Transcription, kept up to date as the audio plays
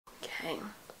Okay,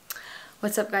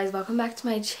 what's up guys, welcome back to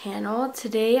my channel.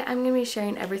 Today I'm going to be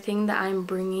sharing everything that I'm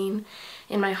bringing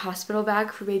in my hospital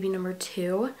bag for baby number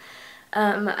 2.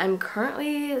 I'm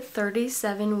currently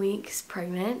 37 weeks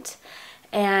pregnant,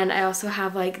 and I also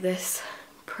have like this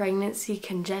pregnancy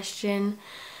congestion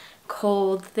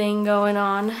cold thing going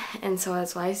on, and so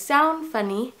that's why I sound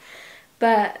funny.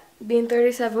 But being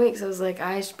 37 weeks, I was like,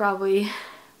 I should probably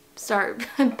start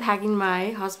packing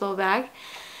my hospital bag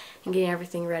and getting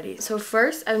everything ready. So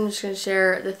first, I'm just going to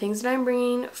share the things that I'm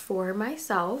bringing for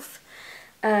myself.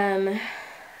 I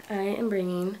am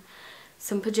bringing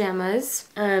some pajamas.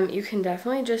 You can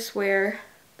definitely just wear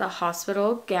the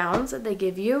hospital gowns that they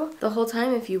give you the whole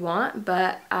time if you want,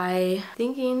 but I'm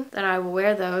thinking that I will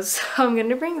wear those, so I'm going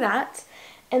to bring that.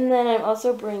 And then I'm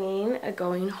also bringing a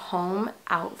going home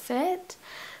outfit.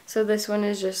 So this one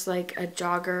is just like a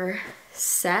jogger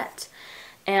set,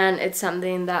 and it's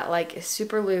something that like is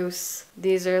super loose.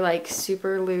 These are like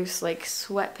super loose like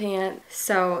sweatpants.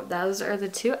 So those are the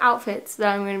two outfits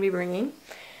that I'm going to be bringing.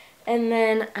 And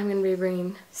then I'm going to be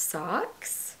bringing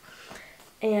socks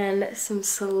and some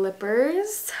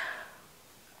slippers,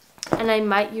 and I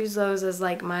might use those as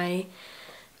like my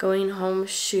going home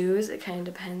shoes. It kind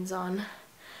of depends on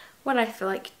what I feel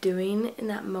like doing in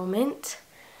that moment.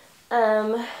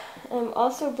 I'm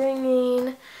also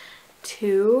bringing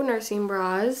 2 nursing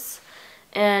bras,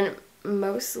 and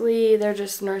mostly they're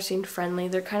just nursing friendly.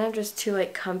 They're kind of just 2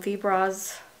 like comfy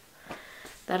bras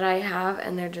that I have,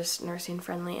 and they're just nursing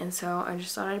friendly, and so I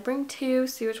just thought I'd bring 2,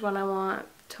 see which one I want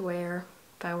to wear.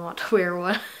 If I want to wear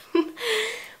one,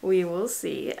 we will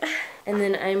see. And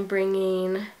then I'm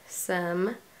bringing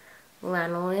some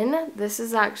lanolin. This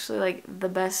is actually like the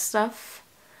best stuff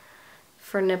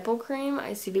for nipple cream.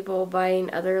 I see people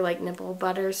buying other like nipple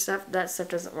butter stuff. That stuff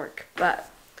doesn't work, but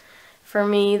for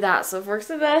me that stuff works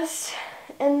the best.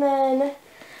 And then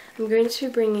I'm going to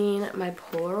be bringing my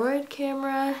Polaroid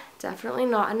camera. Definitely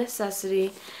not a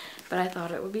necessity, but I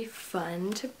thought it would be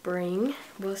fun to bring.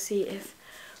 We'll see if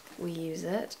we use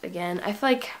it. Again, I feel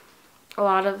like a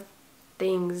lot of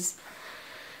things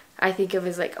I think of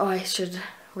as like, oh, I should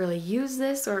really use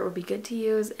this, or it would be good to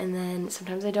use, and then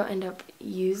sometimes I don't end up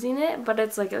using it, but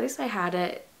it's like at least I had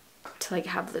it to like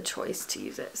have the choice to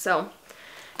use it. So I'm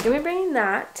gonna be bringing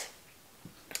that.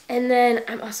 And then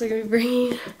I'm also gonna be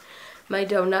bringing my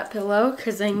donut pillow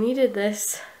because I needed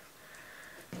this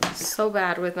so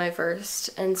bad with my first,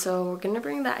 and so we're gonna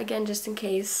bring that again just in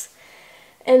case.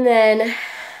 And then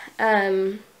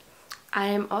I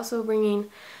am also bringing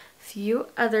a few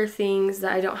other things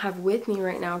that I don't have with me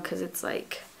right now because it's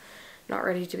like not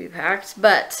ready to be packed,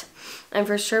 but I'm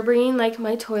for sure bringing like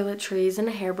my toiletries and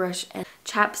a hairbrush and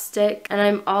chapstick. And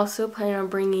I'm also planning on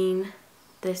bringing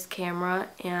this camera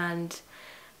and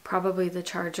probably the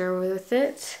charger with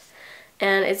it.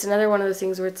 And it's another one of those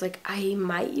things where it's like I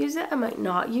might use it, I might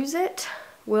not use it,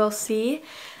 we'll see.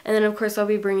 And then of course I'll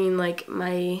be bringing like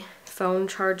my phone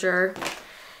charger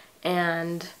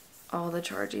and all the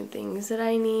charging things that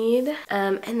I need.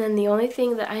 And then the only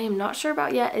thing that I am not sure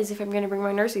about yet is if I'm going to bring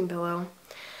my nursing pillow,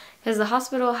 because the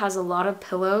hospital has a lot of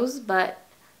pillows, but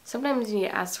sometimes you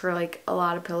ask for like a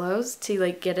lot of pillows to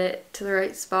like get it to the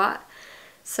right spot.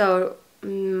 So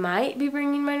might be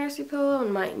bringing my nursing pillow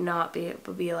and might not be. It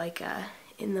will be like a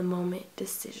in the moment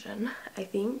decision, I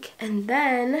think. And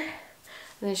then I'm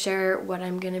going to share what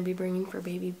I'm going to be bringing for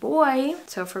baby boy.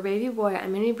 So for baby boy,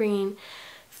 I'm going to be bringing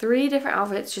 3 different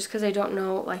outfits just because I don't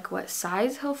know like what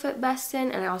size he'll fit best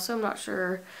in, and I also am not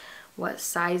sure what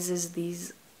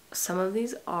sizes some of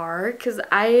these are, because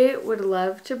I would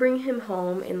love to bring him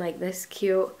home in like this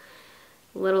cute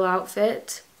little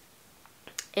outfit,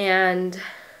 and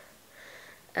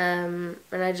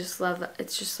I just love that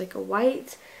it's just like a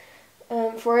white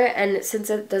for it, and since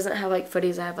it doesn't have like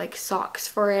footies, I have like socks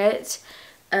for it.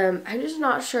 I'm just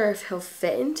not sure if he'll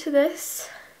fit into this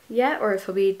yet or if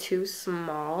he'll be too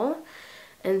small,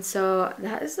 and so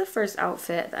that is the first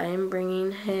outfit that I am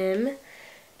bringing him.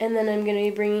 And then I'm going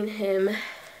to be bringing him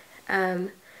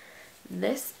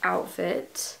this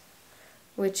outfit,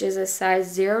 which is a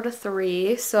size 0 to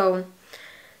 3, so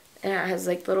and it has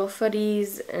like little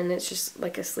footies, and it's just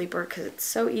like a sleeper because it's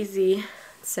so easy,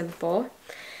 simple.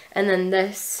 And then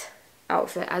this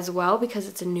outfit as well because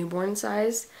it's a newborn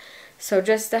size, so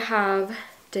just to have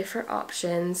different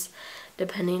options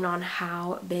depending on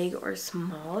how big or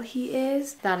small he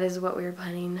is. That is what we were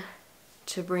planning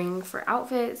to bring for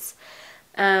outfits.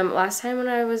 Last time when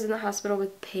I was in the hospital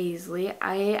with Paisley,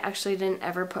 I actually didn't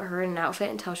ever put her in an outfit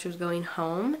until she was going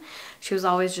home. She was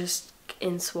always just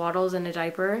in swaddles and a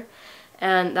diaper,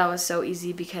 and that was so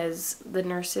easy because the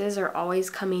nurses are always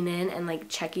coming in and like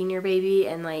checking your baby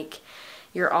and like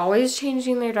you're always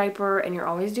changing their diaper and you're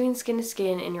always doing skin to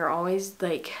skin and you're always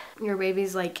like, your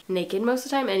baby's like naked most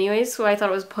of the time anyways, so I thought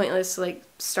it was pointless to like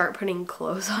start putting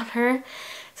clothes on her.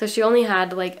 So she only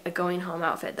had like a going home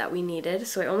outfit that we needed,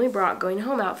 so I only brought going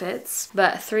home outfits,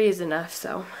 but 3 is enough,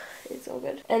 so it's all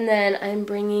good. And then I'm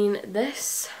bringing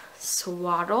this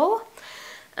swaddle.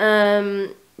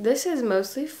 This is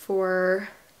mostly for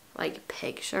like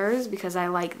pictures because I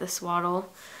like the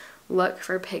swaddle look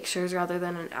for pictures rather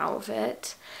than an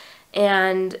outfit.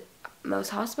 And most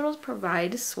hospitals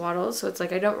provide swaddles, so it's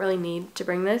like I don't really need to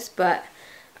bring this, but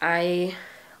I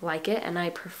like it and I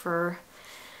prefer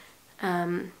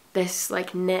this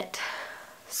like knit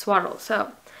swaddle.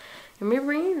 So I'm gonna be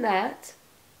bringing that.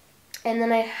 And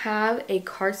then I have a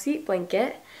car seat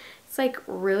blanket. It's like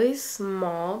really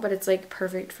small, but it's like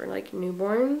perfect for like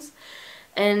newborns.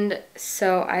 And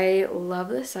so I love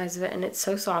the size of it, and it's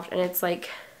so soft, and it's like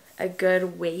a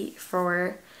good weight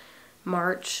for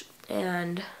March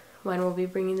and when we'll be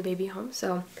bringing the baby home.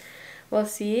 So we'll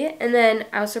see. And then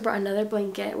I also brought another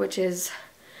blanket, which is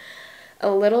a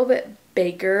little bit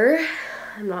bigger.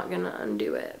 I'm not gonna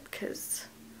undo it because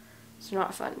it's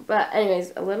not fun. But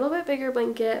anyways, a little bit bigger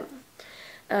blanket.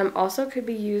 Also could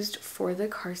be used for the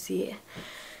car seat.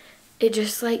 It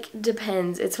just like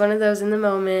depends. It's one of those in the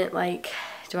moment, like,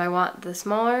 do I want the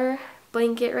smaller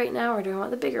blanket right now or do I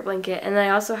want the bigger blanket? And I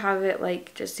also have it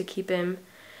like just to keep him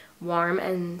warm,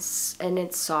 and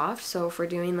it's soft, so if we're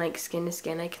doing like skin to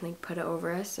skin, I can like put it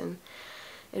over us and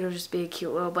it'll just be a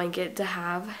cute little blanket to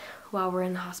have while we're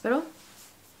in the hospital.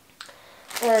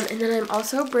 And then I'm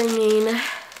also bringing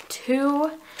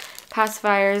 2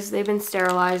 pacifiers. They've been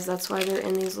sterilized, that's why they're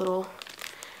in these little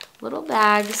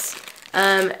bags.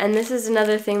 And this is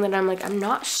another thing that I'm like, I'm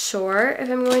not sure if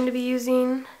I'm going to be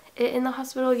using it in the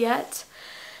hospital yet,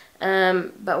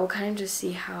 but we'll kind of just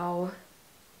see how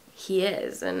he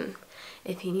is, and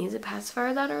if he needs a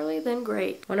pacifier that early, then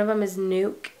great. One of them is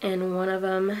Nuke and one of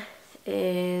them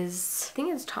is, I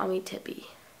think it's Tommy Tippy.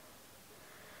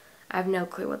 I have no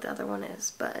clue what the other one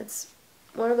is, but it's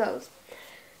one of those.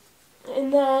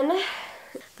 And then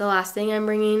the last thing I'm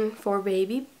bringing for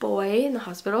baby boy in the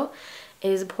hospital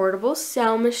is a portable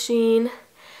sound machine,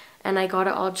 and I got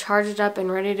it all charged up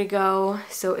and ready to go,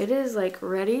 so it is like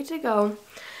ready to go.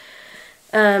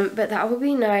 But that would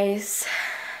be nice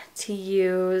to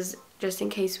use just in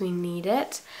case we need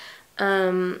it.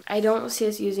 I don't see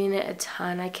us using it a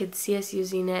ton. I could see us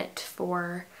using it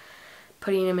for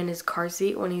putting him in his car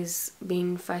seat when he's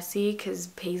being fussy, because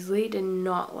Paisley did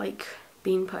not like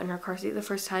being put in her car seat the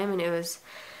first time, and it was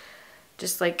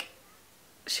just like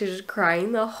she was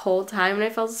crying the whole time, and I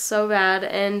felt so bad.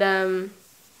 And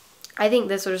I think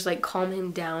this will just like calm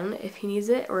him down if he needs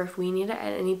it or if we need it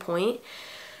at any point.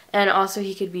 And also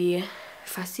he could be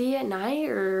fussy at night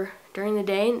or during the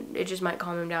day, and it just might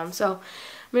calm him down. So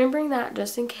I'm gonna bring that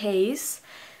just in case.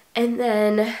 And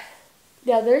then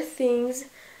the other things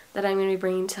that I'm gonna be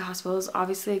bringing to hospital is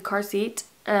obviously a car seat.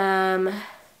 And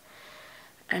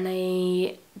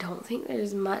I don't think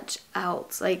there's much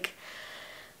else. Like,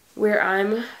 where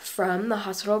I'm from, the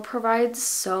hospital provides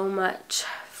so much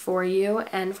for you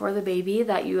and for the baby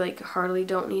that you like hardly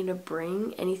don't need to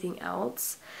bring anything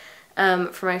else.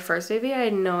 For my first baby, I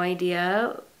had no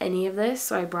idea any of this,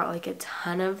 so I brought like a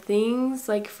ton of things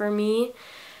like for me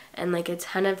and like a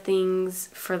ton of things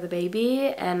for the baby.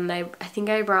 And I think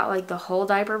I brought like the whole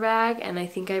diaper bag, and I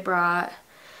think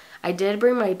I did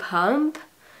bring my pump.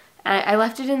 I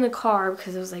left it in the car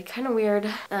because it was like kind of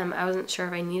weird. I wasn't sure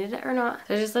if I needed it or not,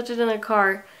 so I just left it in the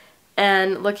car.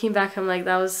 And looking back, I'm like,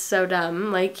 that was so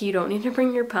dumb. Like, you don't need to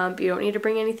bring your pump. You don't need to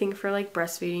bring anything for like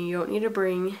breastfeeding. You don't need to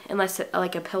bring, unless it,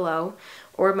 like a pillow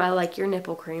or like your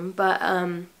nipple cream. But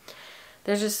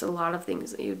there's just a lot of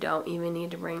things that you don't even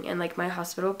need to bring. And like my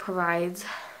hospital provides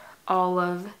all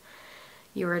of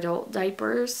your adult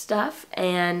diaper stuff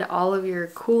and all of your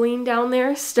cooling down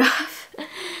there stuff.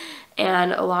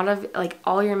 And a lot of like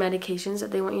all your medications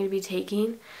that they want you to be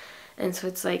taking. And so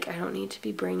it's like I don't need to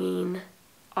be bringing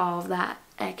all of that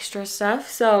extra stuff.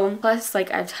 So plus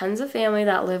like I have tons of family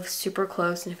that live super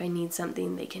close, and if I need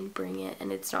something they can bring it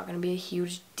and it's not going to be a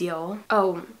huge deal.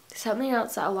 Oh, something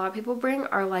else that a lot of people bring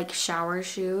are like shower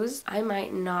shoes. I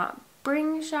might not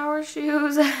bring shower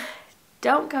shoes.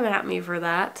 Don't come at me for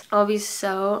that. I'll be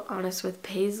so honest with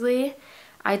Paisley.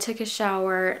 I took a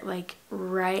shower like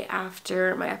right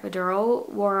after my epidural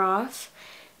wore off,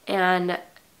 and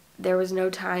there was no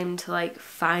time to like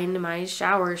find my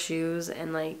shower shoes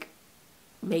and like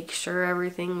make sure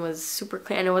everything was super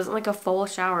clean. And it wasn't like a full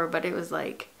shower, but it was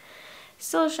like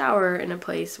still a shower in a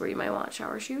place where you might want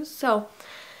shower shoes. So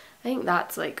I think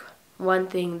that's like one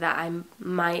thing that I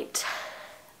might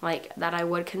like that I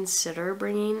would consider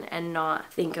bringing and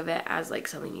not think of it as like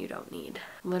something you don't need.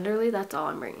 Literally, that's all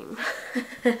I'm bringing.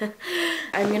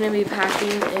 I'm gonna be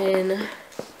packing in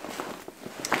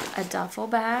a duffel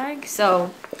bag.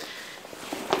 So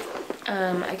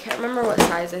I can't remember what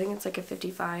size. I think it's like a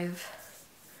 55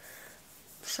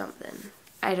 something.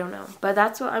 I don't know. But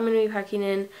that's what I'm gonna be packing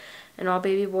in, and all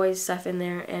baby boy's stuff in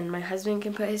there, and my husband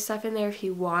can put his stuff in there if he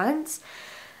wants.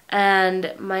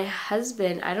 And my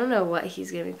husband, I don't know what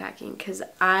he's gonna be packing, because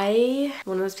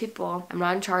one of those people, I'm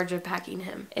not in charge of packing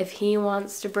him. If he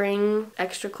wants to bring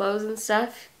extra clothes and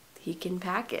stuff, he can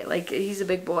pack it. Like, he's a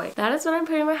big boy. That is what I'm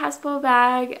putting in my hospital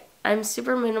bag. I'm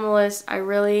super minimalist. I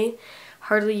really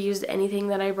hardly used anything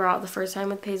that I brought the first time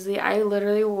with Paisley. I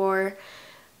literally wore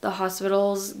the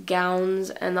hospital's gowns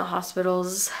and the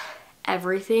hospital's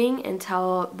everything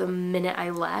until the minute I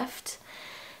left.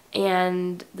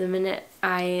 And the minute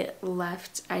I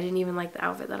left, I didn't even like the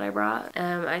outfit that I brought.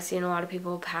 I've seen a lot of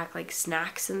people pack like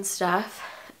snacks and stuff.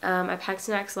 I packed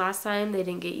snacks last time. They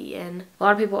didn't get eaten. A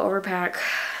lot of people overpack.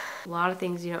 A lot of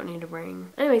things you don't need to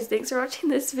bring. Anyways, thanks for watching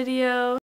this video.